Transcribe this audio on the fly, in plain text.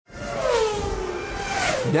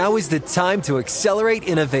Now is the time to accelerate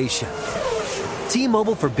innovation.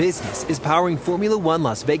 T-Mobile for Business is powering Formula One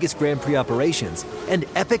Las Vegas Grand Prix operations and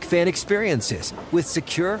epic fan experiences with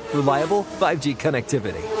secure, reliable 5G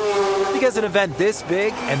connectivity. Because an event this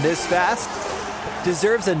big and this fast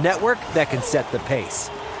deserves a network that can set the pace.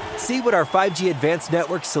 See what our 5G advanced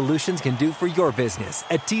network solutions can do for your business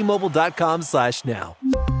at T-Mobile.com/now.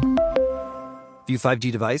 View 5G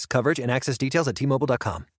device coverage and access details at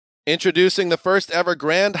T-Mobile.com. Introducing the first ever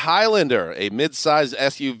Grand Highlander, a mid-sized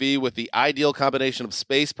SUV with the ideal combination of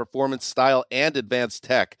space, performance, style, and advanced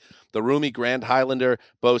tech. The roomy Grand Highlander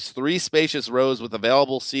boasts 3 spacious rows with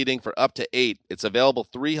available seating for up to 8. Its available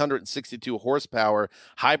 362 horsepower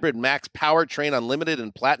hybrid max powertrain unlimited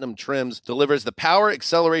and platinum trims delivers the power,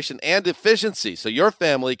 acceleration, and efficiency so your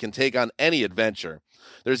family can take on any adventure.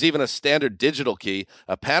 There's even a standard digital key,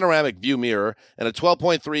 a panoramic view mirror, and a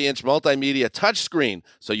 12.3-inch multimedia touchscreen,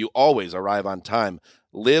 so you always arrive on time.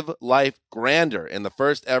 Live life grander in the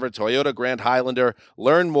first ever Toyota Grand Highlander.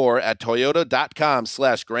 Learn more at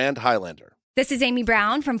toyota.com/Grand Highlander. This is Amy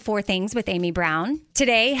Brown from 4 Things with Amy Brown.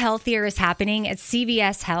 Today, healthier is happening at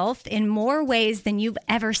CVS Health in more ways than you've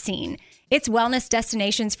ever seen. It's wellness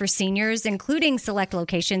destinations for seniors, including select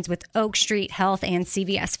locations with Oak Street Health and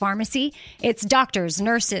CVS Pharmacy. It's doctors,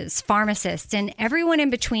 nurses, pharmacists, and everyone in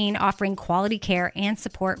between offering quality care and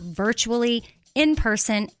support virtually, in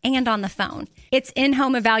person, and on the phone. It's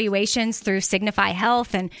in-home evaluations through Signify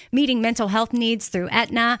Health and meeting mental health needs through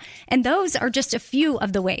Aetna. And those are just a few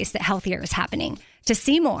of the ways that healthier is happening. To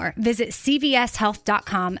see more, visit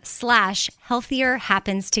cvshealth.com/healthier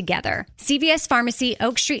happens together. CVS Pharmacy,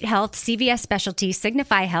 Oak Street Health, CVS Specialty,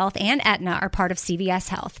 Signify Health, and Aetna are part of CVS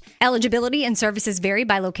Health. Eligibility and services vary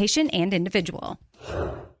by location and individual.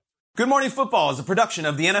 Good Morning Football is a production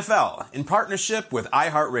of the NFL in partnership with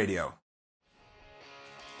iHeartRadio.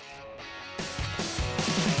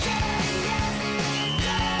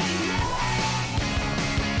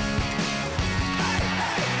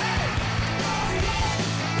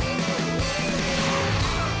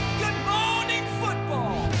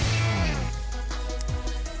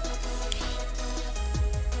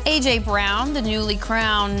 A.J. Brown, the newly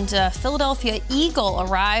crowned Philadelphia Eagle,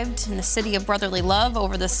 arrived in the city of brotherly love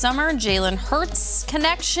over the summer. Jalen Hurts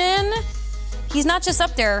connection. He's not just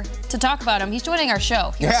up there to talk about him. He's joining our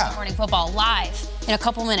show here at Good Morning Football live in a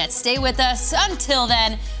couple minutes. Stay with us. Until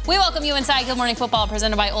then, we welcome you inside Good Morning Football,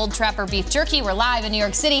 presented by Old Trapper Beef Jerky. We're live in New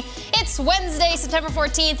York City. It's Wednesday, September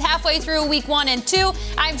 14th, halfway through week 1 and 2.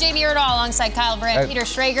 I'm Jamie Erdahl alongside Kyle Brandt, Peter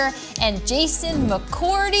Schrager, and Jason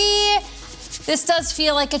McCourty. This does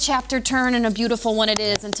feel like a chapter turn, and a beautiful one it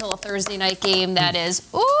is, until a Thursday night game that is,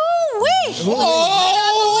 ooh-wee!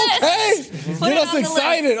 Oh, okay. Get us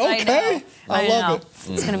excited. Okay. I love it.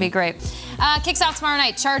 It's going to be great. Kicks off tomorrow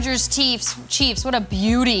night. Chargers, Chiefs. What a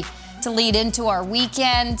beauty to lead into our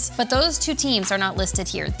weekend. But those 2 teams are not listed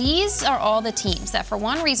here. These are all the teams that, for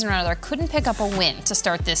one reason or another, couldn't pick up a win to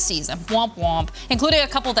start this season. Womp womp. Including a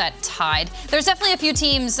couple that tied. There's definitely a few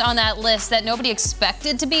teams on that list that nobody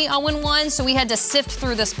expected to be 0-1, so we had to sift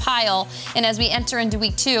through this pile. And as we enter into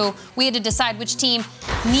week 2, we had to decide which team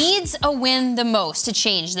needs a win the most to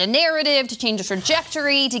change the narrative, to change the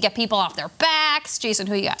trajectory, to get people off their backs. Jason,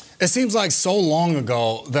 who you got? It seems like so long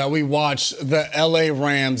ago that we watched the L.A.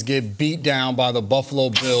 Rams get beat down by the Buffalo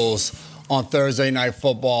Bills on Thursday Night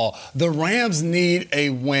Football. The Rams need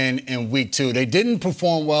a win in week 2. They didn't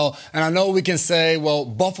perform well, and I know we can say, well,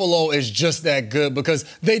 Buffalo is just that good because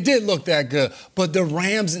they did look that good, but the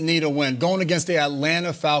Rams need a win. Going against the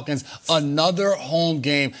Atlanta Falcons, another home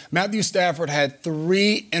game. Matthew Stafford had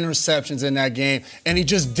 3 interceptions in that game, and he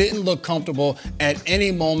just didn't look comfortable at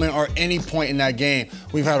any moment or any point in that game.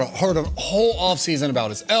 We've heard a whole offseason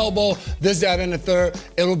about his elbow, this, that, and the third.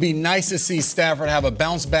 It'll be nice to see Stafford have a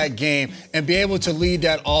bounce-back game and be able to lead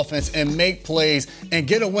that offense and make plays and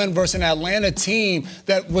get a win versus an Atlanta team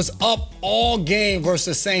that was up all game versus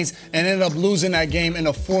the Saints and ended up losing that game in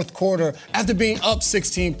the 4th quarter after being up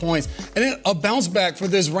 16 points. And then a bounce back for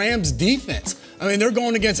this Rams defense. I mean, they're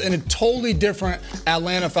going against a totally different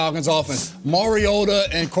Atlanta Falcons offense. Mariota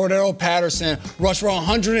and Cordero Patterson rushed for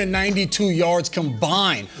 192 yards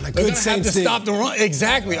combined. They're going to have to stop the run.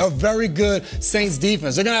 Exactly. A very good Saints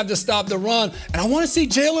defense. They're going to have to stop the run. And I want to see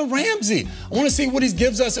Jalen Ramsey. I want to see what he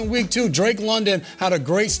gives us in week 2. Drake London had a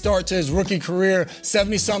great start to his rookie career,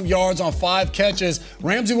 70-some yards on 5 catches.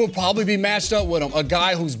 Ramsey will probably be matched up with him, a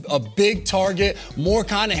guy who's a big target, more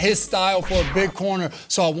kind of his style for a big corner.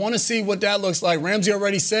 So I want to see what that looks like. Ramsey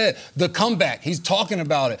already said the comeback. He's talking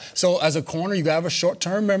about it. So as a corner, you have a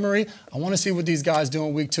short-term memory. I want to see what these guys do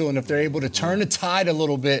in week 2 and if they're able to turn the tide a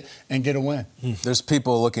little bit and get a win. There's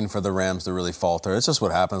people looking for the Rams to really falter. It's just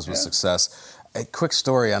what happens with success. A quick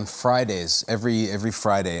story, on Fridays, every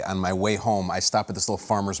Friday on my way home, I stop at this little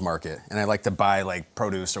farmer's market, and I like to buy, like,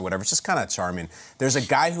 produce or whatever. It's just kind of charming. There's a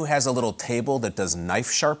guy who has a little table that does knife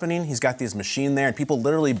sharpening. He's got this machine there, and people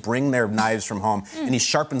literally bring their knives from home, and he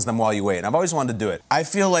sharpens them while you wait. And I've always wanted to do it. I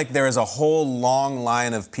feel like there is a whole long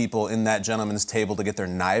line of people in that gentleman's table to get their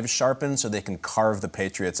knives sharpened so they can carve the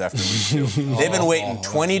Patriots after week 2. They've been waiting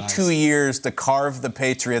 22 years to carve the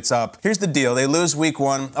Patriots up. Here's the deal. They lose week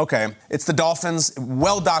 1. Okay, it's the Dolphins.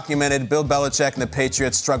 Well documented, Bill Belichick and the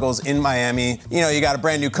Patriots struggles in Miami. You know, you got a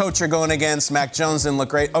brand new coach you're going against. Mac Jones didn't look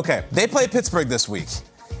great. Okay, they play Pittsburgh this week.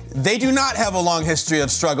 They do not have a long history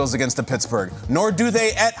of struggles against the Pittsburgh, nor do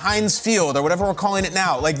they at Heinz Field or whatever we're calling it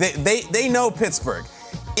now. Like, they know Pittsburgh.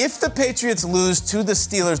 If the Patriots lose to the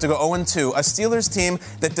Steelers to go 0-2, a Steelers team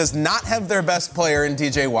that does not have their best player in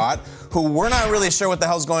TJ Watt, who we're not really sure what the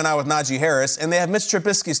hell's going on with Najee Harris, and they have Mitch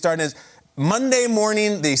Trubisky starting his Monday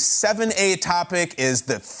morning, the 7A topic is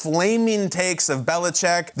the flaming takes of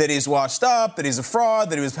Belichick, that he's washed up, that he's a fraud,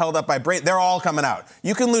 that he was held up by Brady. They're all coming out.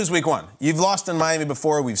 You can lose week 1. You've lost in Miami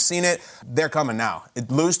before. We've seen it. They're coming now. It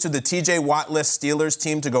lose to the TJ Watt-less Steelers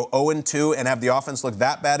team to go 0-2 and have the offense look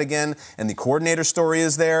that bad again, and the coordinator story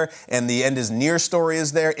is there, and the end is near story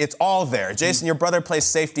is there. It's all there. Jason, your brother plays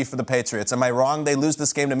safety for the Patriots. Am I wrong? They lose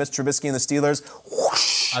this game to Mitch Trubisky and the Steelers?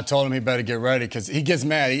 Whoosh. I told him he better get ready because he gets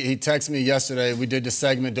mad. He texted me yesterday. We did the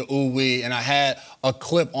segment, the Ooh Wee, and I had a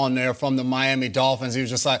clip on there from the Miami Dolphins. He was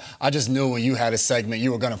just like, I just knew when you had a segment,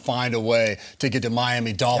 you were going to find a way to get the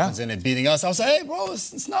Miami Dolphins in it beating us. I was like, hey, bro,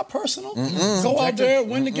 it's not personal. Go out there,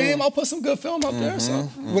 win the game. I'll put some good film up there. So,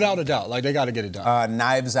 without a doubt, like, they got to get it done.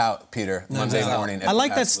 Knives Out, Peter, Monday morning. I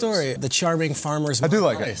like that story, the charming farmer's market. I do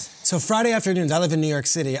like it. So Friday afternoons, I live in New York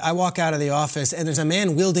City. I walk out of the office, and there's a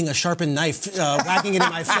man wielding a sharpened knife, whacking it in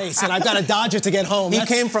my face, and I've got to dodge it to get home. He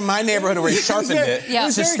came from my neighborhood where he sharpened it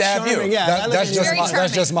to stab you. Yeah, that's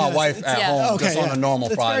just my wife at home, just on a normal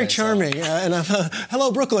Friday. It's very charming. And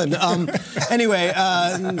hello, Brooklyn. Anyway,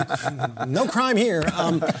 no crime here.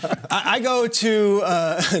 I go to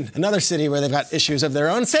another city where they've got issues of their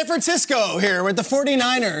own, San Francisco here with the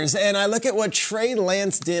 49ers, and I look at what Trey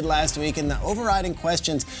Lance did last week, and the overriding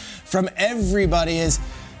questions from everybody is,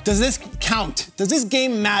 does this count? Does this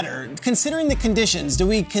game matter? Considering the conditions, do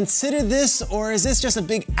we consider this, or is this just a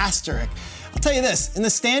big asterisk? I'll tell you this, in the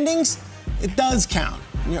standings, it does count.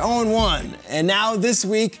 You're 0-1, and now this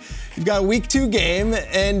week, you've got a week 2 game,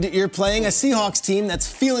 and you're playing a Seahawks team that's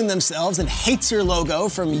feeling themselves and hates your logo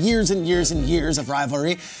from years and years and years of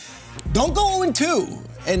rivalry. Don't go 0-2,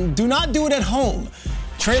 and do not do it at home.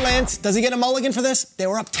 Trey Lance, does he get a mulligan for this? They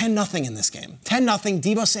were up 10-0 in this game. 10-0.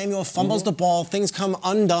 Deebo Samuel fumbles the ball. Things come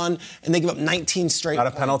undone, and they give up 19 straight. A lot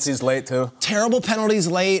of penalties late, too. Terrible penalties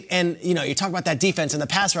late. And, you know, you talk about that defense and the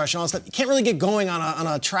pass rush and all that stuff. You can't really get going on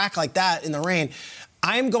a track like that in the rain.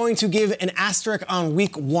 I'm going to give an asterisk on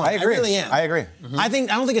week 1. I agree. I really am. I agree. I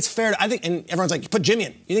don't think it's fair. And everyone's like, put Jimmy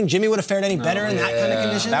in. You think Jimmy would have fared any better in that kind of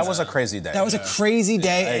conditions? That was a crazy day. That was a crazy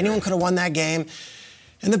day. Anyone could have won that game.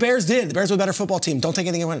 And the Bears did. The Bears were a better football team. Don't take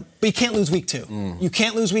anything away. But you can't lose week 2. You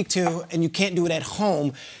can't lose week 2, and you can't do it at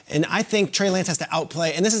home. And I think Trey Lance has to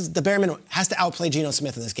outplay, and the Bearman has to outplay Geno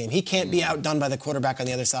Smith in this game. He can't be outdone by the quarterback on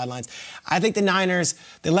the other sidelines. I think the Niners,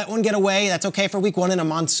 they let one get away. That's okay for week 1 in a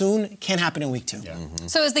monsoon. Can't happen in week 2. Yeah.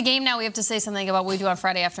 So is the game now, we have to say something about what we do on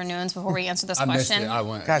Friday afternoons before we answer this question? Missed it. I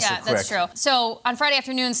went. That's true. So on Friday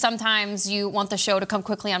afternoons, sometimes you want the show to come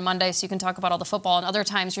quickly on Monday so you can talk about all the football, and other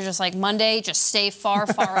times you're just like, Monday, just stay far,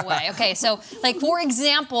 far away. Okay, so, like, for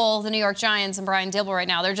example, the New York Giants and Brian Dibble right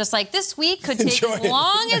now, they're just like, this week could take as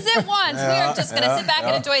long as it wants. We are just going to sit back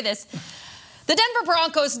and enjoy this. The Denver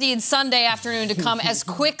Broncos need Sunday afternoon to come as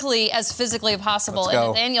quickly as physically possible. And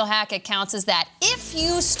Nathaniel Hackett counts as that. If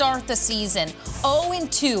you start the season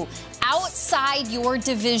 0-2 outside your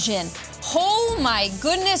division, oh my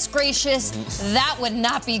goodness gracious, that would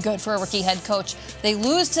not be good for a rookie head coach. They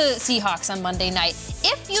lose to the Seahawks on Monday night.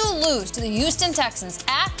 If you lose to the Houston Texans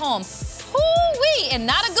at home, ooh-wee, in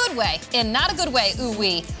not a good way,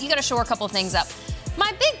 ooh-wee, you got to shore a couple of things up.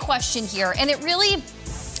 My big question here, and it really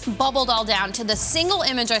bubbled all down to the single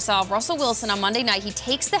image I saw of Russell Wilson on Monday night. He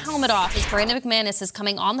takes the helmet off as Brandon McManus is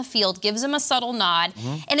coming on the field, gives him a subtle nod,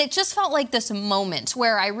 and it just felt like this moment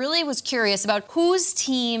where I really was curious about whose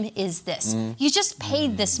team is this? You just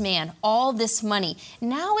paid this man all this money.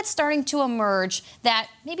 Now it's starting to emerge that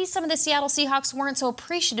maybe some of the Seattle Seahawks weren't so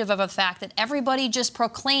appreciative of the fact that everybody just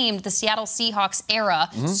proclaimed the Seattle Seahawks era,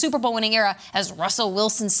 Super Bowl winning era, as Russell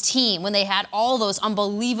Wilson's team when they had all those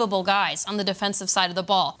unbelievable guys on the defensive side of the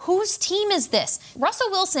ball. Whose team is this? Russell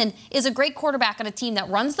Wilson is a great quarterback on a team that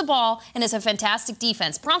runs the ball and is a fantastic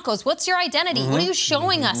defense. Broncos, what's your identity? What are you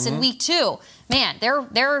showing us in week 2? Man,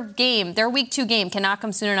 their week 2 game cannot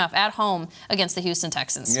come soon enough at home against the Houston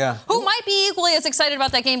Texans. Yeah. Who might be equally as excited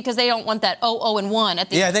about that game because they don't want that 0-1 at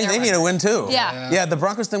the end. Yeah, they need a win too. Yeah. The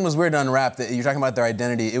Broncos thing was weird to unwrap. You're talking about their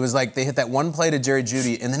identity. It was like they hit that one play to Jerry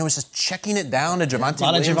Jeudy, and then it was just checking it down to Javonte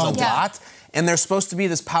Williams a lot. And they're supposed to be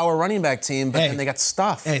this power running back team, but then they got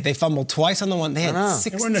stuffed. Hey, they fumbled twice on the one. They had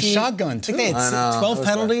 16. They were in a shotgun, too. They had 12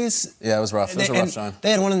 penalties. Yeah, it was rough. It was a rough shine.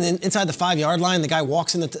 They had one inside the 5-yard line. The guy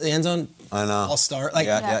walks in the end zone. I know. All star.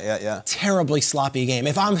 Terribly sloppy game.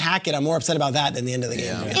 If I'm Hackett, I'm more upset about that than the end of the game.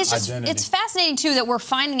 Yeah. It's fascinating, too, that we're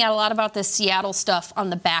finding out a lot about this Seattle stuff on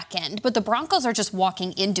the back end, but the Broncos are just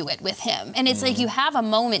walking into it with him. And it's like you have a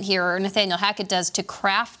moment here, or Nathaniel Hackett does, to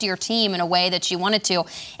craft your team in a way that you wanted to.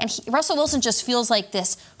 And Russell Wilson just feels like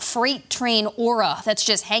this freight train aura that's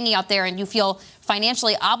just hanging out there, and you feel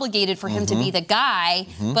financially obligated for him to be the guy,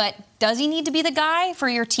 but does he need to be the guy for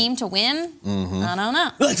your team to win? I don't know.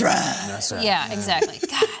 Let's ride. That's right. Yeah, exactly.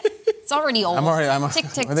 God, it's already old. I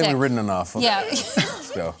think we've ridden enough. Okay. Yeah.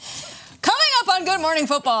 Let's go. Coming up on Good Morning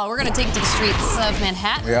Football, we're going to take it to the streets of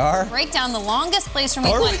Manhattan. We are? Break down the longest plays from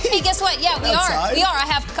week 1. Hey, guess what? Yeah, we are. We are. I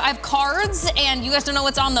have cards, and you guys don't know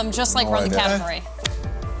what's on them, just like Run the Category.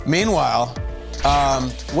 Meanwhile,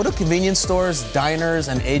 what do convenience stores, diners,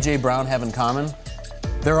 and A.J. Brown have in common?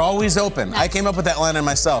 They're always open. Nice. I came up with that line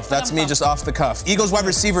myself. That's me just off the cuff. Eagles wide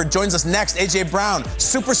receiver joins us next. A.J. Brown,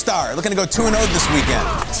 superstar, looking to go 2-0 this weekend.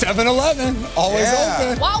 7-Eleven, always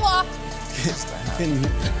open. Wawa.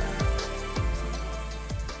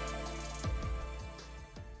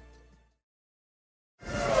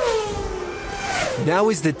 Now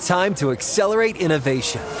is the time to accelerate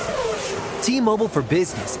innovation. T-Mobile for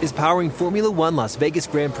Business is powering Formula One Las Vegas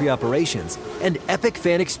Grand Prix operations and epic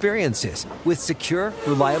fan experiences with secure,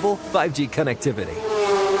 reliable 5G connectivity.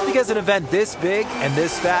 Because an event this big and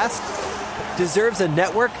this fast deserves a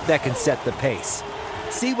network that can set the pace.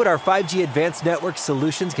 See what our 5G advanced network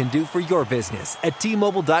solutions can do for your business at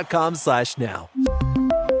T-Mobile.com/now.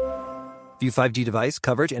 View 5G device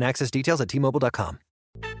coverage and access details at T-Mobile.com.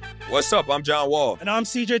 What's up? I'm John Wall. And I'm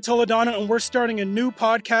CJ Toledano, and we're starting a new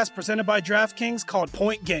podcast presented by DraftKings called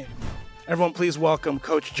Point Game. Everyone, please welcome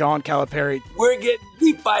Coach John Calipari. We're getting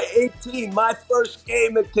beat by 18. My first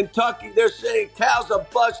game in Kentucky, they're saying Cal's a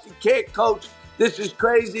bust. He can't coach. This is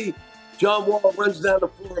crazy. John Wall runs down the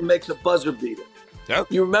floor and makes a buzzer beater. Yep.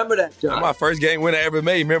 You remember that, John? That's my first game winner I ever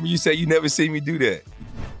made. Remember you said you never seen me do that.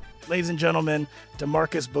 Ladies and gentlemen,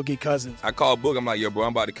 DeMarcus Boogie Cousins. I called Boog. I'm like, yo, bro,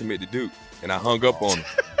 I'm about to commit to Duke. And I hung up on him.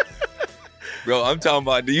 Bro, I'm talking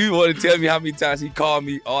about, do you want to tell me how many times he called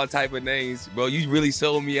me all type of names? Bro, you really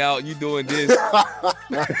sold me out. You doing this.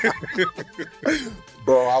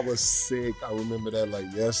 Bro, I was sick. I remember that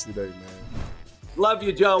like yesterday, man. Love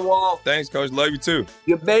you, John Wall. Thanks, Coach. Love you, too.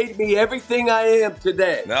 You made me everything I am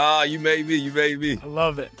today. Nah, you made me. You made me. I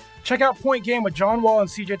love it. Check out Point Game with John Wall and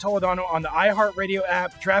CJ Toledano on the iHeartRadio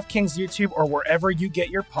app, DraftKings YouTube, or wherever you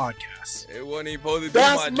get your podcasts. It wasn't even supposed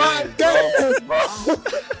to be my game,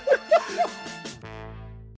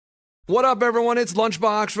 What up, everyone? It's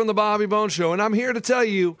Lunchbox from the Bobby Bones Show, and I'm here to tell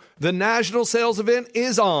you the national sales event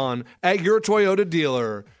is on at your Toyota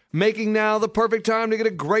dealer, making now the perfect time to get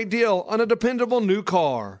a great deal on a dependable new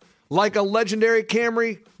car. Like a legendary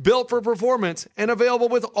Camry, built for performance and available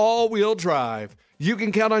with all-wheel drive. You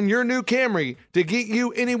can count on your new Camry to get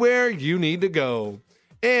you anywhere you need to go.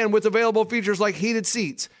 And with available features like heated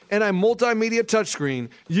seats and a multimedia touchscreen,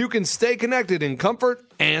 you can stay connected in comfort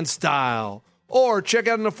and style. Or check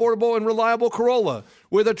out an affordable and reliable Corolla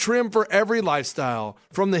with a trim for every lifestyle.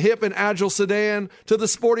 From the hip and agile sedan to the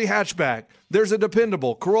sporty hatchback, there's a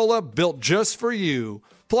dependable Corolla built just for you.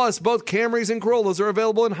 Plus, both Camrys and Corollas are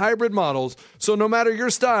available in hybrid models, so no matter your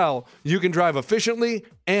style, you can drive efficiently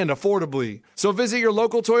and affordably. So visit your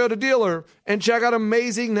local Toyota dealer and check out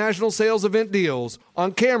amazing national sales event deals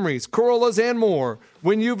on Camrys, Corollas, and more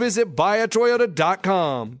when you visit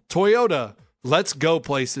buyatoyota.com. Toyota, let's go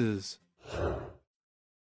places.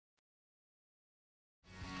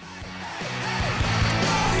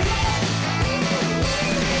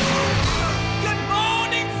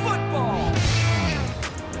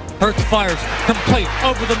 Hurts fires, complete,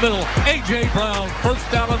 over the middle. A.J. Brown, first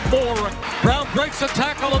down and more. Brown breaks a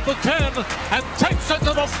tackle at the 10 and takes it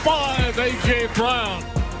to the 5. A.J. Brown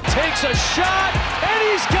takes a shot, and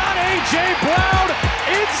he's got A.J. Brown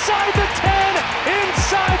inside the 10,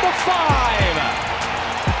 inside the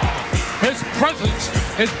 5. His presence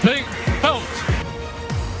is being felt.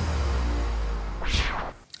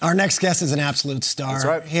 Our next guest is an absolute star. That's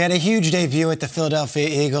right. He had a huge debut at the Philadelphia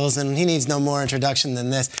Eagles, and he needs no more introduction than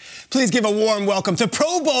this. Please give a warm welcome to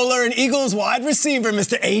Pro Bowler and Eagles wide receiver,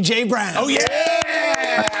 Mr. A.J. Brown. Oh,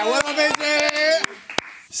 yeah! What up, A.J.?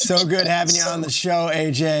 So good having you on the show,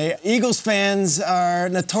 A.J. Eagles fans are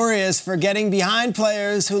notorious for getting behind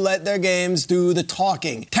players who let their games do the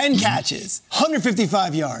talking. 10 catches,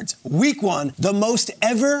 155 yards. Week 1, the most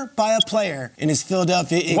ever by a player in his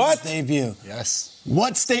Philadelphia Eagles debut. Yes.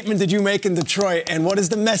 What statement did you make in Detroit, and what is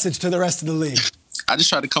the message to the rest of the league? I just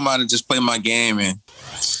tried to come out and just play my game, and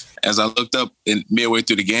as I looked up midway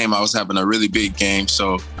through the game, I was having a really big game,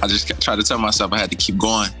 so I just tried to tell myself I had to keep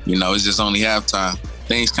going. You know, it's just only halftime.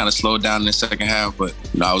 Things kind of slowed down in the second half, but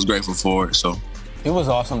I was grateful for it. So it was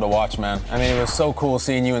awesome to watch, man. I mean, it was so cool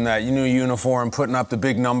seeing you in that new uniform, putting up the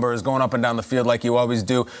big numbers, going up and down the field like you always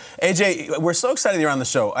do. AJ, we're so excited you're on the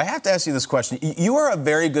show. I have to ask you this question. You are a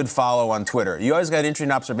very good follow on Twitter. You always got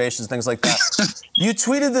interesting observations, things like that. You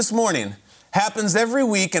tweeted this morning, happens every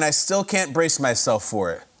week and I still can't brace myself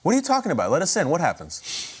for it. What are you talking about? Let us in. What happens?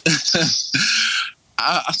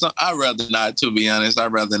 I'd rather not, to be honest.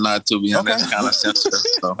 I'd rather not, to be honest. That's kind of sensitive.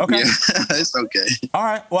 So, okay. Yeah, it's okay. All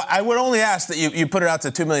right. Well, I would only ask that you put it out to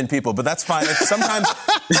 2 million people, but that's fine. Sometimes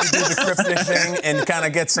you do the cryptic thing and kind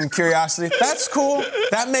of get some curiosity. That's cool.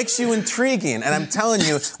 That makes you intriguing. And I'm telling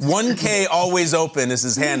you, 1K always open is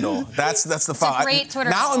his handle. That's the file. It's a great Twitter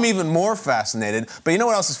Now handle. I'm even more fascinated. But you know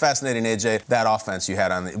what else is fascinating, AJ? That offense you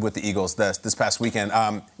had with the Eagles this past weekend.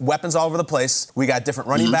 Weapons all over the place. We got different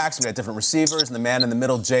running backs. We got different receivers. And the man in the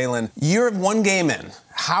middle, Jalen. You're 1 game in.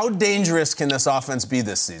 How dangerous can this offense be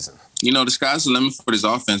this season? You know, the sky's the limit for this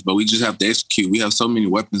offense, but we just have to execute. We have so many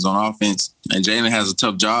weapons on offense, and Jalen has a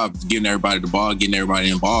tough job getting everybody the ball, getting everybody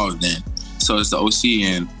involved. And so it's the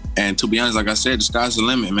OC, and to be honest, like I said, the sky's the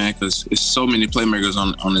limit, man, because it's so many playmakers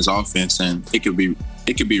on this offense, and it could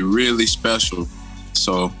be really special.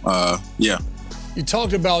 So, yeah. You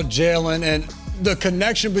talked about Jalen, and the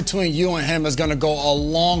connection between you and him is going to go a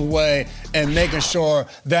long way in making sure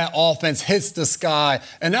that offense hits the sky.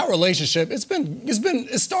 And that relationship,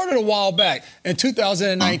 it started a while back. In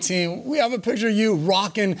 2019, we have a picture of you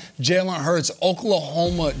rocking Jalen Hurts'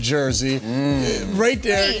 Oklahoma jersey. Right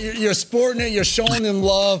there, you're sporting it, you're showing them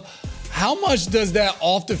love. How much does that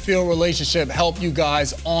off-the-field relationship help you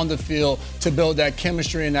guys on the field to build that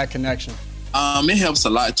chemistry and that connection? It helps a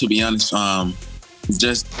lot, to be honest.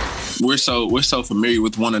 Just we're so familiar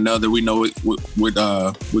with one another. We know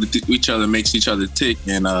with each other makes each other tick,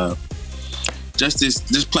 and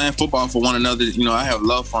just playing football for one another. You know, I have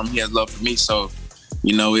love for him. He has love for me. So,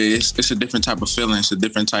 you know, it's a different type of feeling. It's a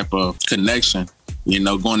different type of connection. You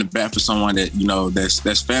know, going to bat for someone that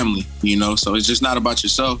that's family. You know, so it's just not about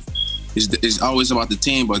yourself. It's always about the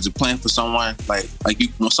team, but just playing for someone like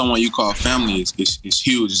someone you call family is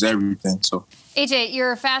huge. It's everything. So. AJ,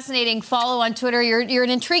 you're a fascinating follow on Twitter. You're an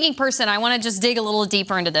intriguing person. I want to just dig a little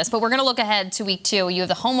deeper into this, but we're going to look ahead to week 2. You have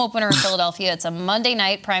the home opener in Philadelphia. It's a Monday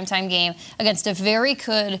night primetime game against a very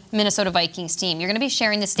good Minnesota Vikings team. You're going to be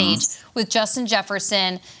sharing the stage with Justin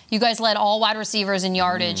Jefferson. You guys led all wide receivers in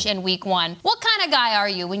yardage in week 1. What kind of guy are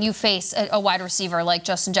you when you face a wide receiver like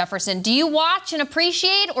Justin Jefferson? Do you watch and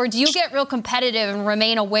appreciate, or do you get real competitive and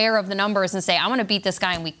remain aware of the numbers and say, I want to beat this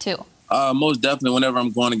guy in week 2? Most definitely, whenever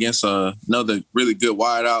I'm going against another really good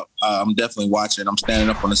wideout, I'm definitely watching. I'm standing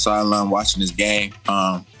up on the sideline watching this game.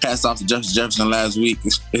 Hats off to Justin Jefferson last week.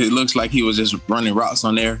 It looks like he was just running routes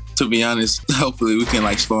on there, to be honest. Hopefully we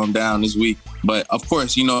can slow him down this week. But of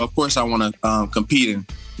course I want to compete and,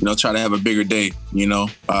 try to have a bigger day,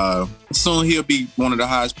 Soon he'll be one of the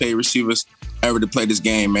highest paid receivers ever to play this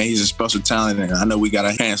game, man. He's a special talent, and I know we got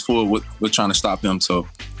our hands full with trying to stop him, so.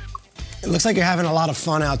 It looks like you're having a lot of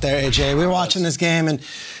fun out there, AJ. We were watching this game, and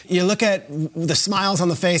you look at the smiles on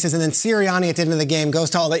the faces, and then Sirianni at the end of the game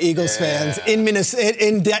goes to all the Eagles fans in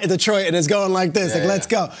Detroit and is going like this, let's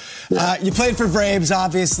go. You played for Braves,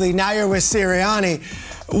 obviously. Now you're with Sirianni.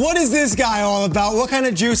 What is this guy all about? What kind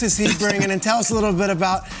of juice is he bringing? And tell us a little bit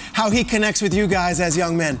about how he connects with you guys as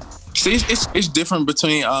young men. See, it's different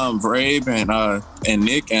between Vrab and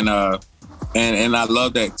Nick, and I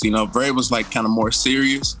love that. Vrab was kind of more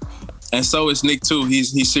serious. And so is Nick, too.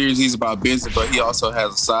 He's serious. He's about business, but he also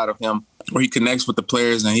has a side of him where he connects with the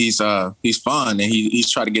players, and he's fun, and he's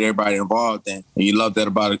trying to get everybody involved, and you love that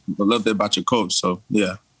about it. Love that about your coach. So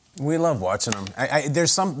yeah. We love watching them.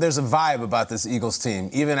 There's a vibe about this Eagles team,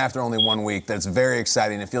 even after only 1 week, that's very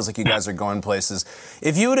exciting. It feels like you guys are going places.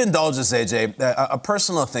 If you would indulge us, AJ, a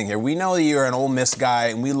personal thing here. We know that you're an Ole Miss guy,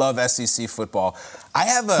 and we love SEC football. I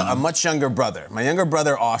have a much younger brother. My younger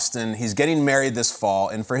brother, Austin, he's getting married this fall,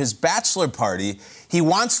 and for his bachelor party, he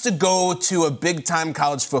wants to go to a big-time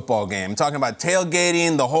college football game. I'm talking about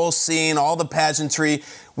tailgating, the whole scene, all the pageantry.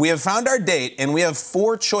 We have found our date, and we have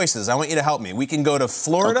 4 choices. I want you to help me. We can go to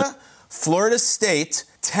Florida, Florida State,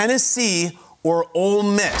 Tennessee, or Ole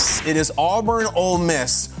Miss. It is Auburn, Ole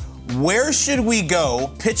Miss. Where should we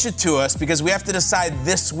go? Pitch it to us, because we have to decide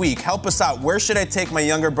this week. Help us out. Where should I take my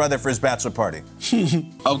younger brother for his bachelor party?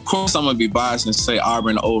 Of course, I'm going to be biased and say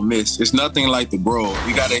Auburn, Ole Miss. It's nothing like the Grove.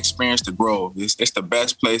 You got to experience the Grove. It's the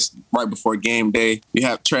best place right before game day. You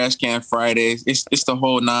have trash can Fridays. It's the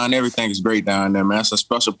whole 9. Everything is great down there, man. It's a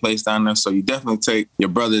special place down there. So you definitely take your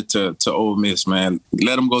brother to Ole Miss, man.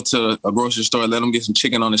 Let him go to a grocery store. Let him get some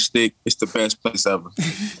chicken on a stick. It's the best place ever.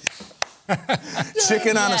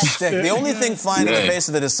 Chicken on a stick. The only thing flying in the face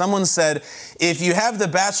of it is someone said, if you have the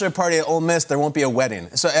bachelor party at Ole Miss, there won't be a wedding.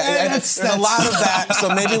 So there's a lot of that,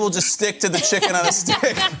 so maybe we'll just stick to the chicken on a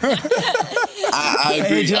stick. I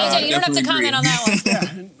agree. AJ, you don't have to comment on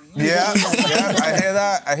that one. Yeah,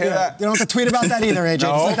 I hear that. You don't have to tweet about that either, AJ.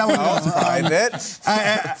 No, just let that one go.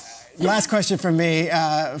 private. Last question from me,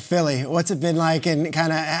 Philly. What's it been like, and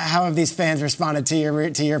kind of how have these fans responded to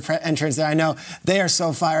your entrance there? I know they are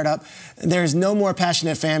so fired up. There's no more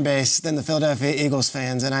passionate fan base than the Philadelphia Eagles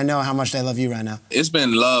fans, and I know how much they love you right now. It's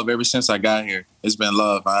been love ever since I got here. It's been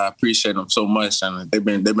love. I appreciate them so much, and they've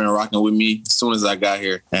been rocking with me as soon as I got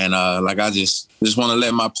here. And I just want to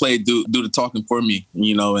let my play do the talking for me,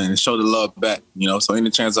 and show the love back. So any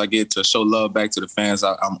chance I get to show love back to the fans,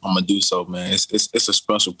 I'm gonna do so, man. It's a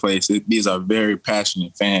special place. These are very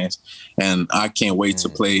passionate fans, and I can't wait to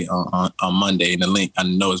play on Monday in the link. I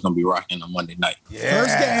know it's gonna be rocking on Monday night. Yeah.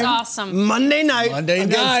 First game, that's awesome. Monday night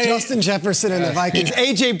against Justin Jefferson and the Vikings.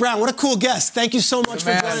 AJ Brown, what a cool guest! Thank you so much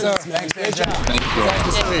for joining us. Thanks, AJ.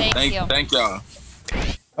 Thank y'all.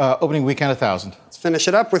 Opening weekend 1,000. Let's finish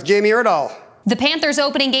it up with Jamie Erdahl. The Panthers'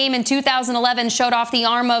 opening game in 2011 showed off the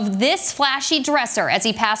arm of this flashy dresser as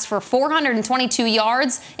he passed for 422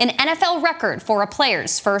 yards, an NFL record for a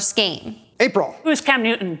player's first game. April. Who's Cam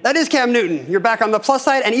Newton? That is Cam Newton. You're back on the plus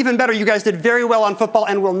side, and even better, you guys did very well on football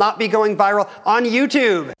and will not be going viral on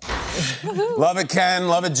YouTube. Love it, Ken.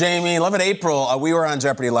 Love it, Jamie. Love it, April. We were on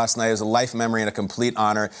Jeopardy last night. It was a life memory and a complete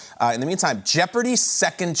honor. In the meantime, Jeopardy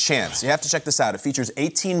Second Chance. You have to check this out. It features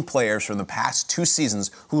 18 players from the past 2 seasons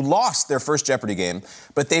who lost their first Jeopardy game,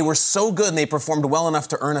 but they were so good and they performed well enough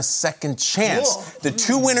to earn a second chance. Whoa. The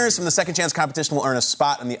 2 winners from the Second Chance competition will earn a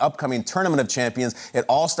spot in the upcoming Tournament of Champions. It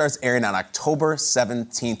all starts airing on October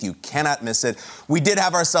 17th. You cannot miss it. We did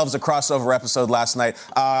have ourselves a crossover episode last night.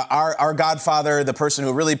 Our godfather, the person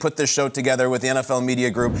who really put this show together with the NFL Media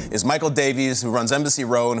Group, is Michael Davies, who runs Embassy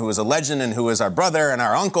Row and who is a legend and who is our brother and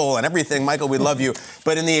our uncle and everything. Michael, we love you.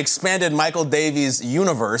 But in the expanded Michael Davies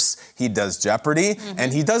universe, he does Jeopardy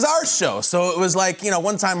and he does our show. So it was like,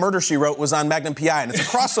 one time Murder, She Wrote was on Magnum PI, and it's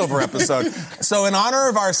a crossover episode. So in honor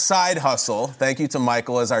of our side hustle, thank you to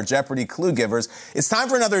Michael as our Jeopardy clue givers, it's time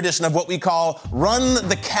for another edition of what we call Run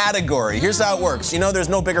the Category. Here's how it works. There's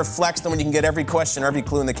no bigger flex than when you can get every question or every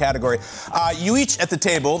clue in the category. You each at the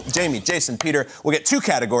table, Jamie, Jason, Peter, will get 2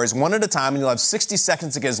 categories, one at a time, and you'll have 60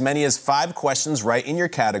 seconds to get as many as 5 questions right in your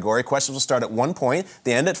category. Questions will start at 1 point,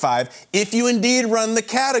 they end at 5. If you indeed run the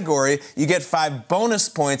category, you get 5 bonus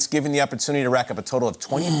points, giving the opportunity to rack up a total of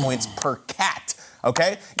 20 points per cat.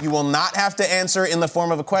 Okay? You will not have to answer in the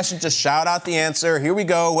form of a question. Just shout out the answer. Here we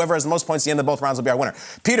go. Whoever has the most points at the end of both rounds will be our winner.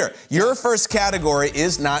 Peter, your first category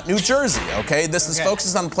is not New Jersey, okay? This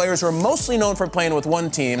focuses on players who are mostly known for playing with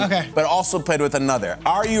one team, but also played with another.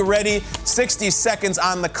 Are you ready? 60 seconds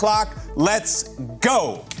on the clock. Let's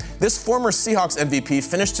go. This former Seahawks MVP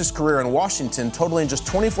finished his career in Washington, totaling just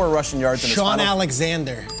 24 rushing yards in his final. Sean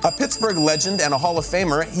Alexander. A Pittsburgh legend and a Hall of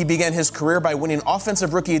Famer, he began his career by winning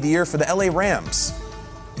Offensive Rookie of the Year for the LA Rams.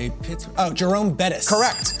 Jerome Bettis.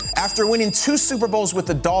 Correct. After winning 2 Super Bowls with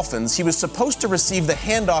the Dolphins, he was supposed to receive the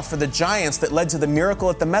handoff for the Giants that led to the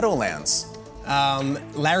miracle at the Meadowlands.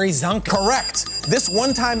 Larry Zonka. Correct. This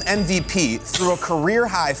one-time MVP threw a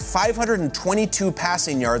career-high 522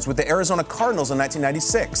 passing yards with the Arizona Cardinals in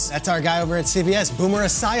 1996. That's our guy over at CBS, Boomer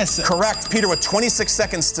Esiason. Correct. Peter, with 26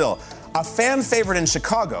 seconds still. A fan favorite in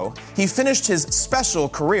Chicago, he finished his special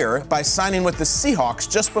career by signing with the Seahawks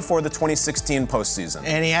just before the 2016 postseason.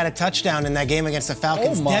 And he had a touchdown in that game against the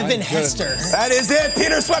Falcons. Oh, my Devin goodness. Hester. That is it.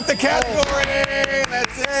 Peter swept the category.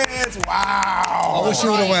 That's it. Wow. I wish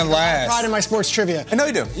you would have went last. Pride in my sports trivia. I know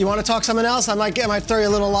you do. You want to talk something else? I might throw you a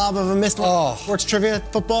little lob of a missed one. Sports trivia,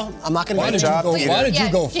 football. I'm not going to Why did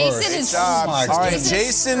you go first? Jason is All right, Jason's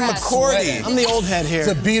Jason stressed. McCourty. I'm the old head here.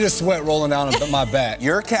 It's a bead of sweat rolling down my back.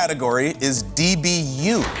 Your category is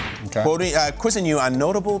DBU. Okay. Quizzing you on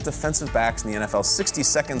notable defensive backs in the NFL. 60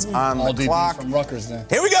 seconds on All the DBs clock. from Rutgers then.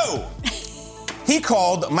 Here we go. He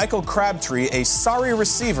called Michael Crabtree a sorry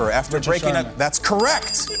receiver after breaking up. That's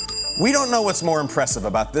correct. We don't know what's more impressive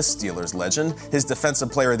about this Steelers legend, his Defensive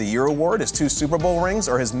Player of the Year award, his 2 Super Bowl rings,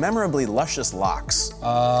 or his memorably luscious locks.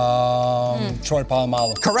 Troy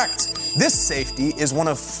Polamalu. Correct. This safety is one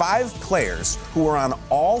of 5 players who were on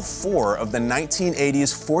all 4 of the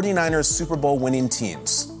 1980s 49ers Super Bowl winning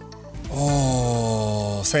teams.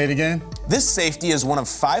 Oh, say it again. This safety is one of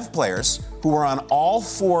 5 players who were on all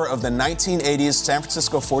 4 of the 1980s San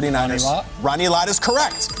Francisco 49ers. Ronnie Lott? Ronnie Lott is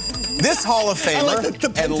correct. This Hall of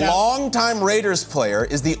Famer and longtime Raiders player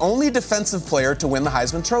is the only defensive player to win the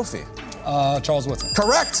Heisman Trophy. Charles Woodson.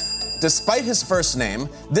 Correct. Despite his first name,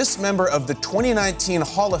 this member of the 2019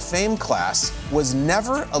 Hall of Fame class was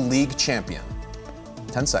never a league champion.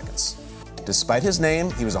 10 seconds. Despite his name,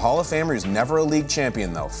 he was a Hall of Famer. He was never a league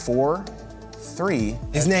champion, though. 4, 3,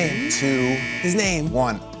 His name. 2, His name.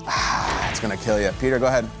 1. It's going to kill you. Peter, go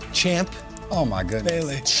ahead. Champ. Oh, my goodness.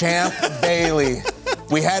 Bailey. Champ Bailey.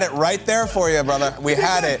 We had it right there for you, brother. We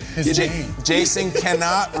had it. Jason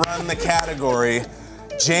cannot run the category.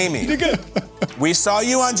 Jamie, we saw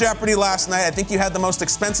you on Jeopardy last night. I think you had the most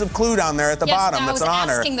expensive clue down there at the bottom. That's an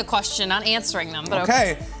honor. I was asking the question, not answering them. But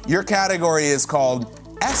Okay. Your category is called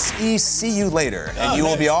SEC You Later, and you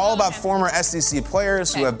will be all about former SEC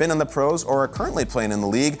players who have been in the pros or are currently playing in the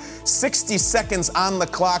league. 60 seconds on the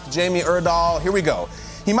clock. Jamie Erdahl, here we go.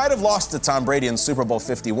 He might have lost to Tom Brady in Super Bowl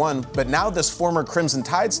 51, but now this former Crimson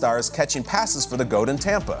Tide star is catching passes for the GOAT in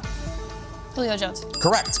Tampa. Julio Jones.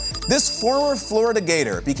 Correct. This former Florida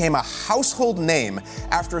Gator became a household name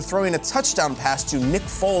after throwing a touchdown pass to Nick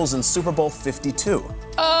Foles in Super Bowl 52.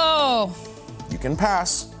 Oh. You can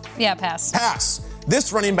pass. Yeah, pass. Pass.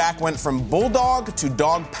 This running back went from bulldog to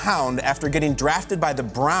dog pound after getting drafted by the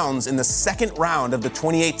Browns in the 2nd round of the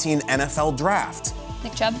 2018 NFL Draft.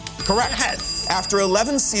 Nick Chubb. Correct. After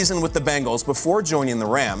 11 seasons with the Bengals before joining the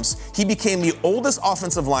Rams, he became the oldest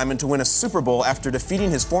offensive lineman to win a Super Bowl after defeating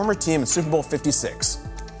his former team in Super Bowl 56.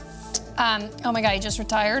 Oh my God, he just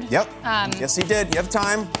retired? Yep. Yes, he did. You have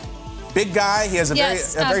time. Big guy. He has a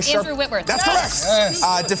very sharp. Andrew Whitworth. That's correct.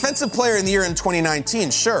 Yes. Defensive Player in the Year in 2019,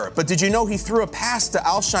 sure. But did you know he threw a pass to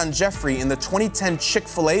Alshon Jeffrey in the 2010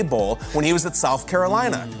 Chick-fil-A Bowl when he was at South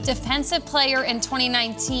Carolina? Defensive Player in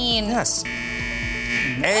 2019. Yes.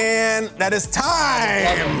 And that is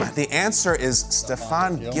time. The answer is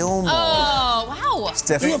Stephon Gilmore. Oh, wow.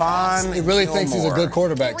 Stephon He really thinks he's a good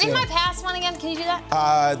quarterback, Read too. my pass one again. Can you do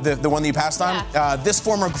that? The one that you passed on? This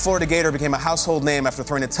former Florida Gator became a household name after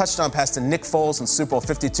throwing a touchdown pass to Nick Foles in Super Bowl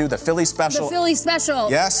 52, the Philly special. The Philly special.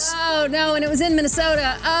 Yes. Oh, no, and it was in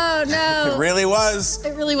Minnesota. Oh, no. It really was.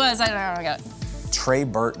 It really was. I don't know. I got it. Trey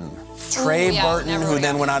Burton. Trey Burton, who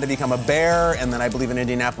then went on to become a Bear, and then I believe an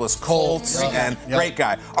Indianapolis Colts, and great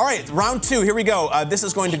guy. All right, round 2, here we go. This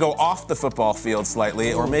is going to go off the football field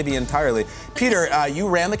slightly, or maybe entirely. Peter, you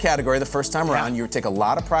ran the category the first time around. You would take a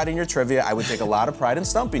lot of pride in your trivia. I would take a lot of pride in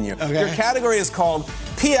stumping you. Okay. Your category is called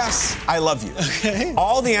P.S. I Love You. Okay.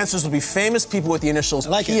 All the answers will be famous people with the initials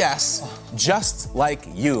P.S., just like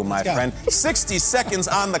you, my friend. 60 seconds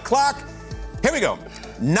on the clock. Here we go.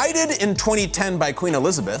 Knighted in 2010 by Queen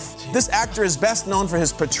Elizabeth, this actor is best known for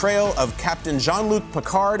his portrayal of Captain Jean-Luc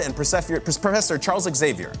Picard and Professor Charles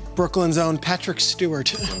Xavier. Brooklyn's own Patrick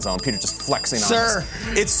Stewart. Brooklyn's own Peter just flexing on Sir.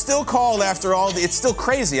 us. It's still called it's still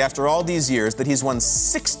crazy after all these years that he's won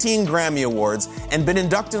 16 Grammy Awards and been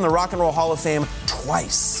inducted in the Rock and Roll Hall of Fame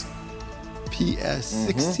twice. P.S.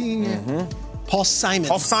 16. Paul Simon.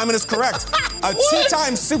 Paul Simon is correct. A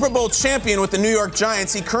 2-time Super Bowl champion with the New York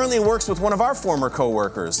Giants. He currently works with one of our former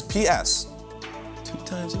co-workers. P.S.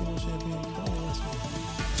 2-time Super Bowl champion.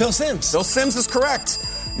 Phil Simms. Phil Simms is correct.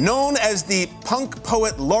 Known as the Punk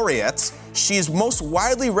Poet Laureate, she's most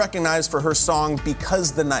widely recognized for her song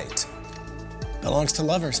Because the Night. Belongs to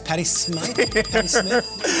lovers. Patti Smith. Patti Smith.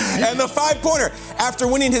 And the 5-pointer. After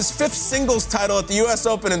winning his 5th singles title at the U.S.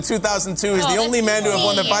 Open in 2002, he's the only man to have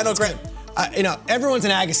won the final Grand. Everyone's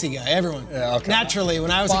an Agassi guy. Everyone. Yeah, okay. Naturally,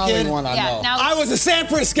 when I was Finally a kid, one I know. I was a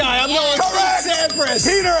Sampras guy. I'm going Correct! Sampras.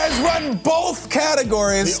 Peter has run both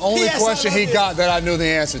categories. The only question he got that I knew the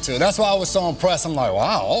answer to. That's why I was so impressed. I'm like,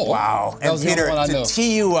 wow. Oh, wow. That was And Peter, the only one I to knew.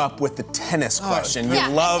 tee you up with the tennis question. You Yeah,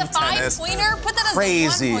 love it's a tennis. 5-pointer. Put that as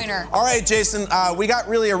Crazy. a 1-pointer. All right, Jason, we got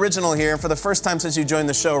really original here. For the first time since you joined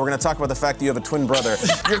the show, we're going to talk about the fact that you have a twin brother.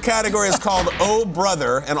 Your category is called Oh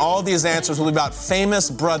Brother, and all these answers will be about famous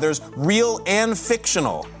brothers, real and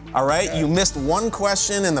fictional. All right? Okay. You missed one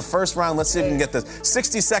question in the first round. Let's see if we can get this.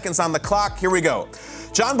 60 seconds on the clock. Here we go.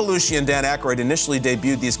 John Belushi and Dan Aykroyd initially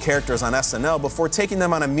debuted these characters on SNL before taking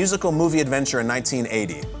them on a musical movie adventure in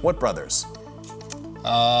 1980. What brothers?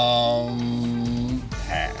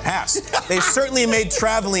 Pass. They certainly made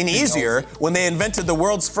traveling easier when they invented the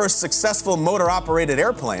world's first successful motor-operated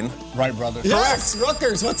airplane. Right, brother. Yes,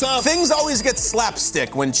 Rutgers, what's up? Things always get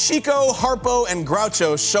slapstick when Chico, Harpo, and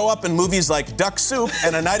Groucho show up in movies like Duck Soup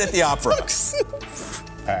and A Night at the Opera.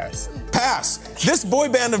 Pass. Pass. This boy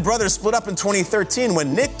band of brothers split up in 2013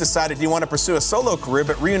 when Nick decided he wanted to pursue a solo career,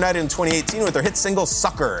 but reunited in 2018 with their hit single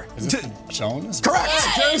Sucker. Is it Jonas? Correct.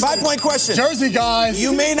 Yeah, 5-point question. Jersey guys.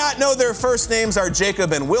 You may not know their first names are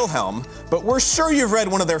Jacob and Wilhelm, but we're sure you've read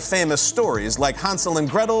one of their famous stories like Hansel and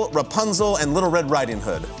Gretel, Rapunzel, and Little Red Riding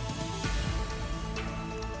Hood.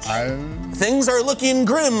 Things are looking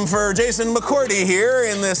grim for Jason McCourty here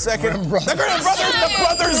in the second. The Grimm brothers, the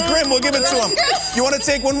brothers Grimm. We'll give it to him. You want to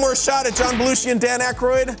take one more shot at John Belushi and Dan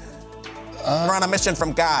Aykroyd? We're on a mission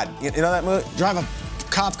from God. You know that movie? Drive a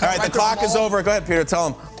cop car. All right, the clock is over. Go ahead, Peter. Tell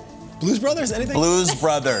him. Blues Brothers? Anything? Blues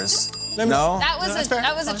Brothers. No? That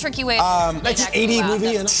was a tricky way. 1980 movie.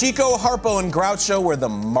 You know? Chico, Harpo, and Groucho were the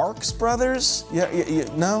Marx Brothers?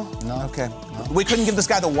 No? No. Okay. No. We couldn't give this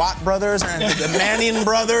guy the Watt Brothers or the Manning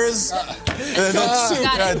Brothers.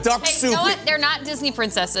 Duck Soup. You know what? They're not Disney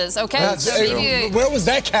princesses, okay? Where was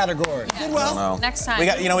that category? Well, next time. We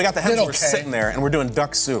got the Hemsworths sitting there, and we're doing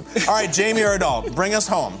Duck Soup. All right, Jamie Erdahl, bring us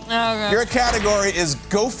home. Okay. Your category is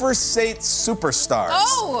Gopher State Superstars.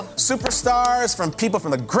 Oh! Superstars from people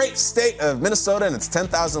from the great state of Minnesota and its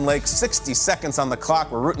 10,000 lakes. 60 seconds on the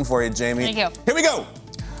clock. We're rooting for you, Jamie. Thank you. Here we go.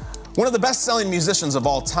 One of the best-selling musicians of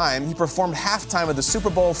all time, he performed halftime at the Super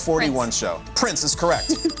Bowl 41 show. Prince is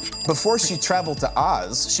correct. Before she traveled to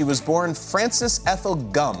Oz, she was born Frances Ethel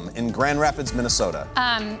Gum in Grand Rapids, Minnesota.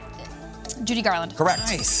 Judy Garland. Correct.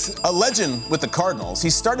 Nice. A legend with the Cardinals, he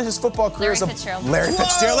started his football career as a... Fitzgerald. Larry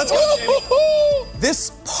Fitzgerald. Let's go, Jamie.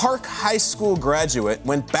 This Park High School graduate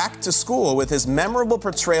went back to school with his memorable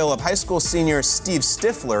portrayal of high school senior Steve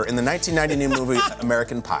Stifler in the 1999 movie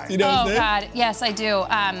American Pie. Oh, God. Yes, I do.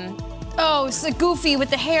 It's the Goofy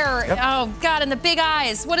with the hair. Yep. Oh, God, and the big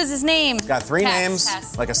eyes. What is his name? Got three names,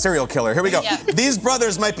 like a serial killer. Here we go. Yeah. These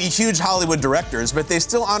brothers might be huge Hollywood directors, but they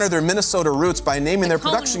still honor their Minnesota roots by naming their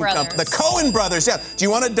production company. The Coen brothers, yeah. Do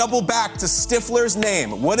you want to double back to Stifler's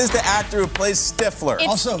name? What is the actor who plays Stifler?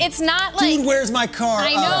 It's not like... Dude, where's my car?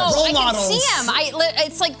 I know. Role I models. can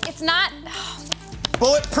see him. It's not...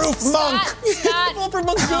 Bulletproof Monk. Scott. Bulletproof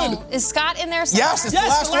Monk's good. Is Scott in there somewhere? Yes, it's the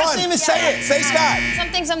last one. name is Say it. Say Scott.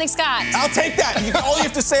 Something Scott. I'll take that. All you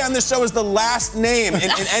have to say on this show is the last name. In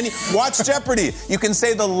any watch Jeopardy, you can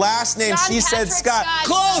say the last name. John She said Patrick Scott.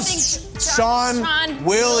 Close. Sean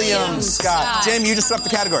Williams Scott. Jamie, you just swept the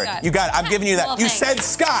category. Scott. You got it. I'm giving you that. Well, you thanks.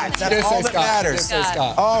 said Scott. Did That's say all that Scott. matters. Did say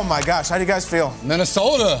Scott. Oh my gosh, how do you guys feel?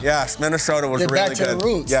 Minnesota. Yes, Minnesota was Get really back to good. the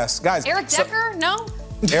roots. Yes, guys. Eric Decker? No?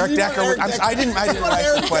 Eric You know Decker. Eric Decker. I didn't write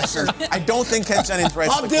the question. I don't think Ken Jennings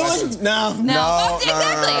writes Bob the questions. Dylan? No. No.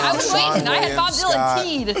 Exactly. I was Sean waiting. I had Bob Williams Dylan Scott.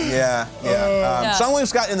 teed. Yeah. Sean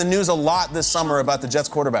Williams got in the news a lot this summer about the Jets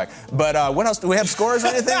quarterback. But what else? Do we have scores or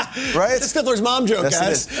anything? Right? It's Stifler's mom joke, Yes,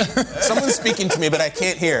 guys. it is. Someone's speaking to me, but I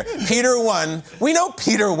can't hear. Peter won. We know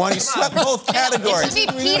Peter won. He swept both categories. It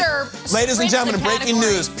should be Peter. Ladies and sprint gentlemen, the breaking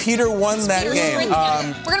category. news. Peter won that Peter game. sprint the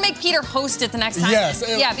category. We're going to make Peter host it the next time. Yes.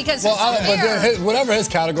 Yeah, because but then whatever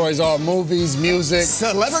his categories are, movies, music,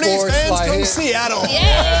 Celebrities, sports, fans like from his- Seattle.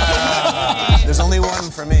 Yeah. There's only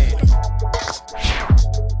one for me.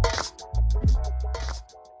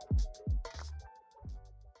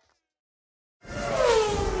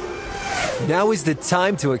 Now is the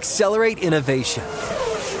time to accelerate innovation.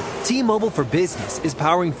 T-Mobile for Business is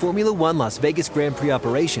powering Formula One Las Vegas Grand Prix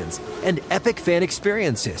operations and epic fan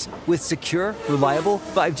experiences with secure, reliable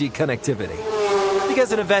 5G connectivity.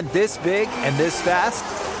 Because an event this big and this fast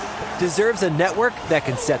deserves a network that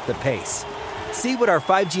can set the pace. See what our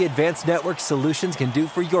 5G advanced network solutions can do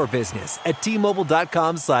for your business at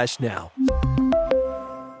T-Mobile.com/now.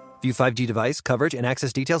 View 5G device coverage and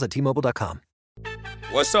access details at T-Mobile.com.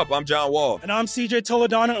 What's up? I'm John Wall. And I'm CJ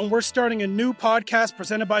Toledano, and we're starting a new podcast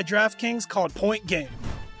presented by DraftKings called Point Game.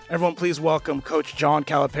 Everyone, please welcome Coach John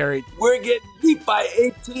Calipari. We're getting beat by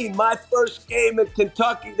 18. My first game in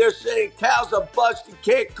Kentucky, they're saying Cal's a bust. He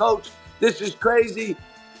can't coach. This is crazy.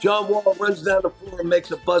 John Wall runs down the floor and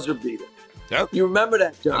makes a buzzer beater. Yep. You remember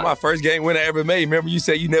that, John? That's my first game winner I ever made. Remember you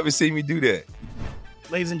said you never seen me do that.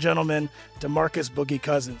 Ladies and gentlemen, DeMarcus Boogie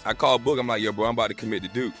Cousins. I called Boog. I'm like, yo, bro, I'm about to commit to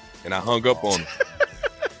Duke. And I hung up on him.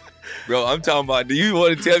 Bro, I'm talking about, do you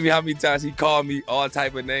want to tell me how many times he called me all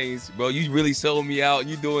type of names? Bro, you really sold me out.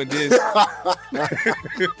 You doing this.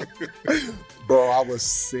 Bro, I was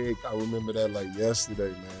sick. I remember that like yesterday,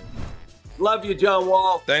 man. Love you, John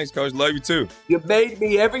Wall. Thanks, Coach. Love you, too. You made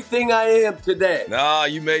me everything I am today. Nah,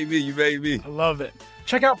 you made me. You made me. I love it.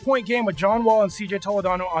 Check out Point Game with John Wall and CJ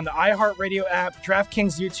Toledano on the iHeartRadio app,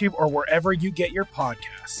 DraftKings YouTube, or wherever you get your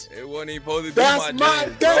podcasts. It wasn't even supposed to be That's my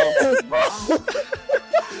game, bro.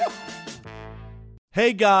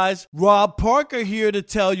 Hey guys, Rob Parker here to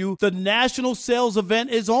tell you the national sales event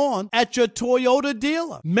is on at your Toyota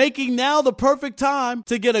dealer, making now the perfect time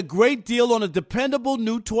to get a great deal on a dependable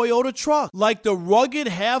new Toyota truck like the rugged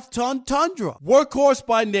half-ton Tundra. Workhorse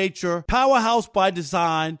by nature, powerhouse by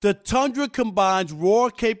design, the Tundra combines raw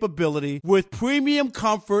capability with premium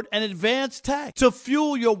comfort and advanced tech to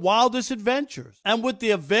fuel your wildest adventures. And with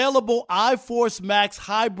the available iForce Max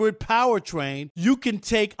hybrid powertrain, you can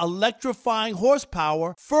take electrifying horsepower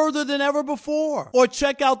further than ever before. Or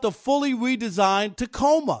check out the fully redesigned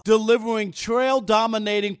Tacoma, delivering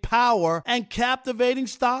trail-dominating power and captivating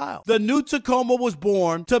style. The new Tacoma was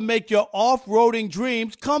born to make your off-roading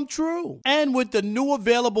dreams come true. And with the new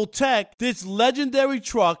available tech, this legendary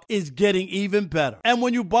truck is getting even better. And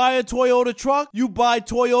when you buy a Toyota truck, you buy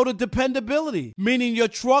Toyota dependability, meaning your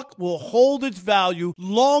truck will hold its value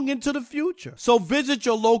long into the future. So visit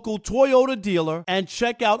your local Toyota dealer and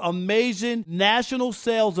check out amazing national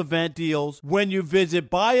sales event deals when you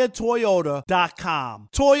visit buyatoyota.com.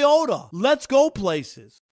 Toyota, let's go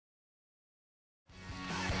places.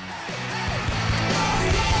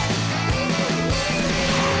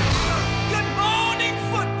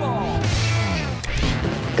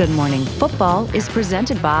 Good Morning Football is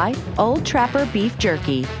presented by Old Trapper Beef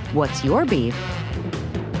Jerky. What's your beef?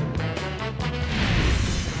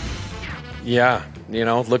 Yeah,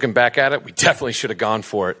 looking back at it, we definitely should have gone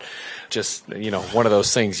for it. Just, one of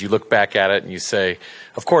those things, you look back at it and you say,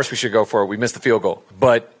 of course we should go for it. We missed the field goal.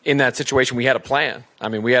 But in that situation, we had a plan.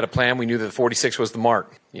 We had a plan. We knew that 46 was the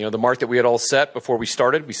mark. The mark that we had all set before we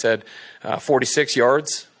started. We said 46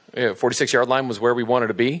 yards. 46-yard line was where we wanted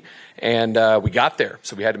to be, and we got there.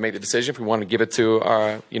 So we had to make the decision if we wanted to give it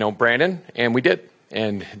to, Brandon, and we did.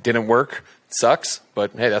 And it didn't work. It sucks,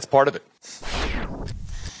 but hey, that's part of it.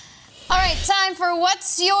 All right, time for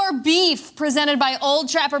What's Your Beef, presented by Old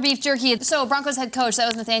Trapper Beef Jerky. So Broncos head coach, that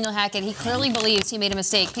was Nathaniel Hackett. He clearly believes he made a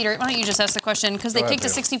mistake. Peter, why don't you just ask the question? Because they kicked a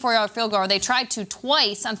 64-yard field goal. They tried to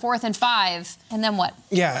twice on 4th and 5, and then what?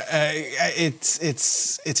 Yeah,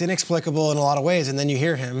 it's inexplicable in a lot of ways. And then you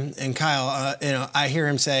hear him, and Kyle, I hear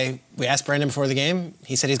him say, we asked Brandon before the game.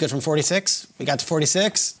 He said he's good from 46. We got to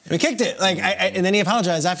 46, and we kicked it. And then he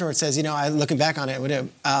apologized afterwards. Says, looking back on it,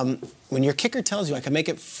 when your kicker tells you I can make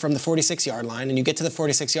it from the 46-yard line, and you get to the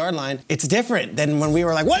 46-yard line, it's different than when we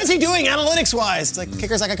were like, what is he doing analytics-wise? It's like,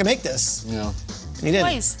 kicker's like, I can make this. Yeah. And he didn't.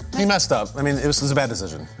 Twice. He messed up. It was a bad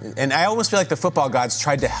decision. And I almost feel like the football gods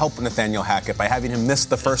tried to help Nathaniel Hackett by having him miss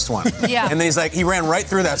the first one. Yeah. And then he ran right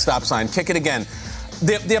through that stop sign, kick it again.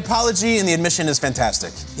 The apology and the admission is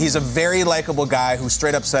fantastic. He's a very likable guy who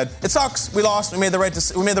straight up said, "It sucks. We lost. We made the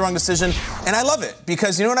wrong decision." And I love it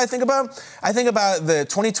because you know what I think about? I think about the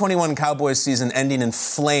 2021 Cowboys season ending in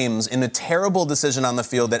flames in a terrible decision on the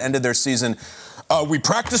field that ended their season. We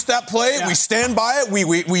practiced that play. Yeah. We stand by it.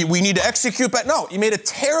 We need to execute. But no, you made a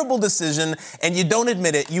terrible decision and you don't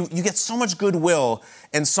admit it. You get so much goodwill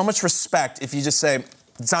and so much respect if you just say,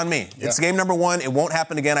 it's on me. Yeah. It's game number 1. It won't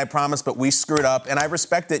happen again, I promise, but we screwed up, and I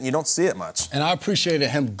respect it, and you don't see it much. And I appreciated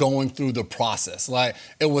him going through the process.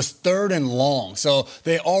 It was 3rd and long, so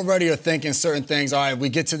they already are thinking certain things. All right, we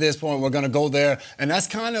get to this point, we're going to go there, and that's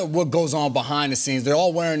kind of what goes on behind the scenes. They're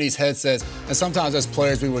all wearing these headsets, and sometimes as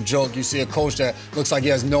players, we would joke. You see a coach that looks like he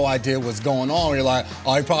has no idea what's going on. You're like,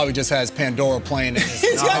 oh, he probably just has Pandora playing in his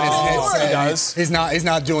headset. He does. He's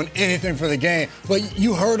not doing anything for the game. But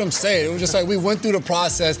you heard him say it. It was just like we went through the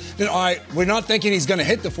process. Then, all right, we're not thinking he's going to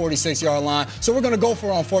hit the 46-yard line, so we're going to go for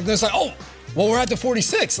it on 4th. Then it's like, oh, well, we're at the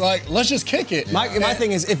 46. Let's just kick it. My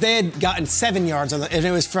thing is, if they had gotten 7 yards and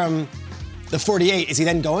it was from the 48. Is he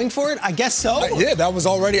then going for it? I guess so. Yeah, that was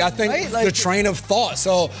already, I think, Right? Like, the train of thought.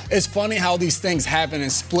 So it's funny how these things happen in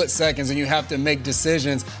split seconds and you have to make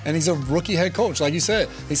decisions. And he's a rookie head coach, like you said.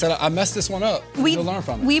 He said, I messed this one up. He'll learn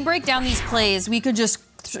from it. We break down these plays. We could just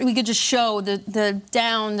show the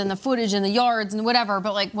down and the footage and the yards and whatever.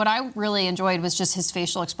 But like what I really enjoyed was just his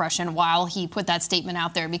facial expression while he put that statement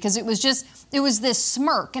out there, because it was this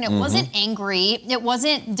smirk, and it wasn't angry. It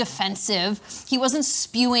wasn't defensive. He wasn't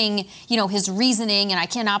spewing, his reasoning. And I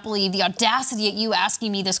cannot believe the audacity at you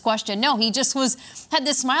asking me this question. No, he just had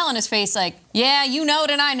this smile on his face, like, yeah, you know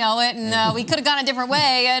it and I know it, and we could have gone a different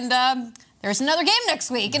way. And there's another game next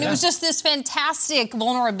week. And it was just this fantastic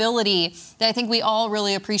vulnerability that I think we all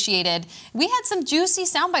really appreciated. We had some juicy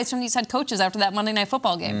sound bites from these head coaches after that Monday Night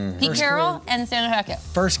Football game. Pete Carroll and Nathaniel Hackett.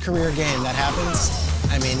 First career game that happens.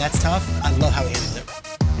 I mean, that's tough. I love how he ended it.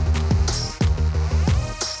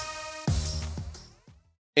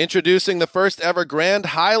 Introducing the first ever Grand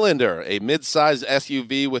Highlander, a mid-size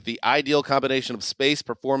SUV with the ideal combination of space,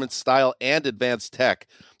 performance, style, and advanced tech.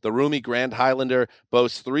 The roomy Grand Highlander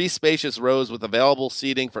boasts 3 spacious rows with available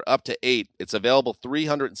seating for up to 8. Its available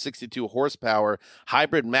 362 horsepower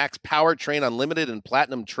hybrid max powertrain, unlimited and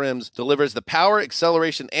platinum trims, delivers the power,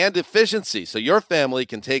 acceleration, and efficiency so your family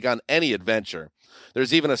can take on any adventure.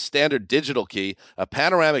 There's even a standard digital key, a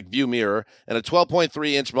panoramic view mirror, and a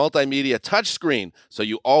 12.3-inch multimedia touchscreen, so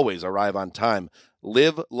you always arrive on time.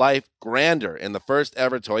 Live life grander in the first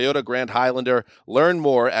ever Toyota Grand Highlander. Learn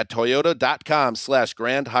more at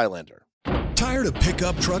toyota.com/Grand Highlander. Tired of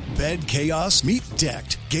pickup truck bed chaos? Meet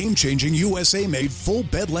Decked. Game-changing USA-made full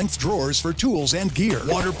bed-length drawers for tools and gear.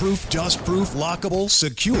 Waterproof, dust-proof, lockable,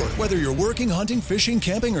 secure. Whether you're working, hunting, fishing,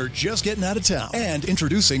 camping, or just getting out of town. And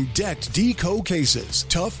introducing Decked Deco cases.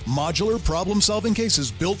 Tough, modular, problem-solving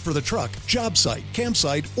cases built for the truck, job site,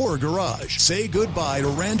 campsite, or garage. Say goodbye to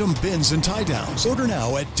random bins and tie-downs. Order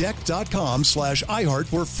now at decked.com/iHeart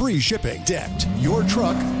for free shipping. Decked. Your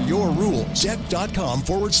truck, your rules.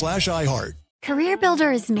 Decked.com/iHeart.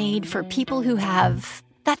 CareerBuilder is made for people who have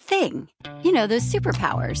that thing. Those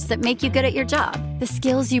superpowers that make you good at your job, the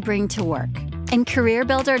skills you bring to work. And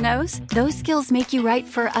CareerBuilder knows those skills make you right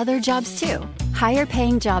for other jobs too. Higher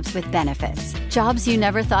paying jobs with benefits, jobs you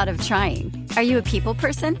never thought of trying. Are you a people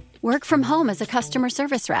person? Work from home as a customer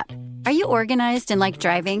service rep. Are you organized and like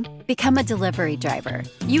driving? Become a delivery driver.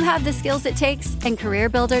 You have the skills it takes, and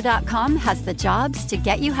CareerBuilder.com has the jobs to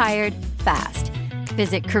get you hired fast.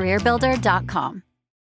 Visit CareerBuilder.com.